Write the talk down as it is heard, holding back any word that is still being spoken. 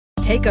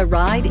Take a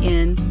ride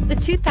in the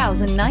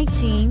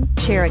 2019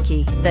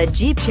 Cherokee. The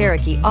Jeep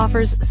Cherokee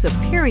offers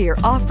superior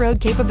off-road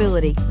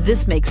capability.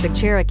 This makes the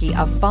Cherokee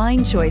a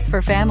fine choice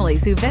for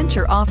families who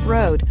venture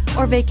off-road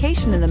or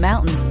vacation in the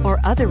mountains or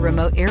other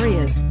remote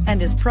areas,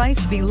 and is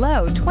priced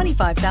below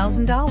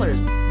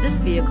 $25,000. This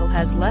vehicle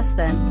has less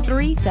than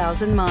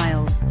 3,000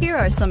 miles. Here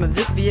are some of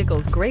this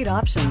vehicle's great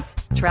options: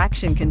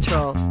 traction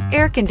control,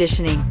 air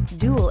conditioning,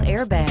 dual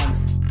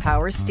airbags,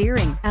 power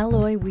steering,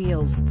 alloy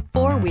wheels,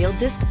 four-wheel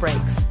disc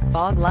brakes,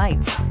 fog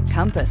lights,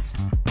 compass,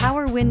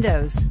 power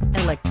windows,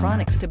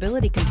 electronic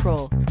stability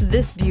control.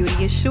 This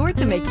beauty is sure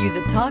to make you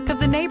the talk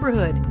of the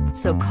neighborhood.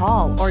 So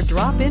call or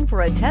drop in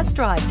for a test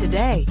drive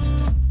today.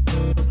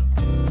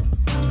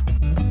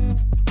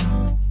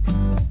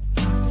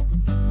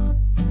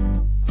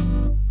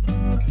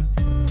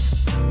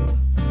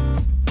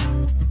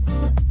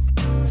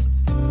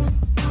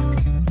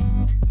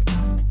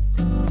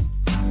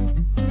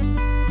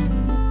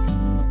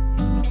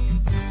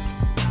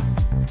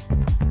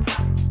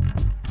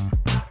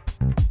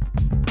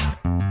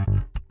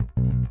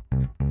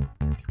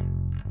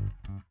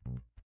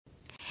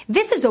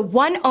 This is a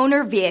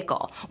one-owner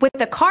vehicle with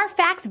the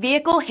Carfax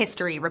Vehicle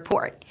History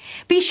Report.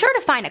 Be sure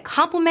to find a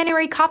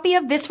complimentary copy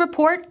of this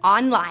report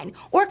online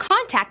or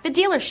contact the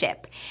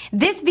dealership.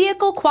 This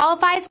vehicle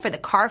qualifies for the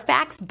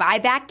Carfax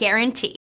Buyback Guarantee.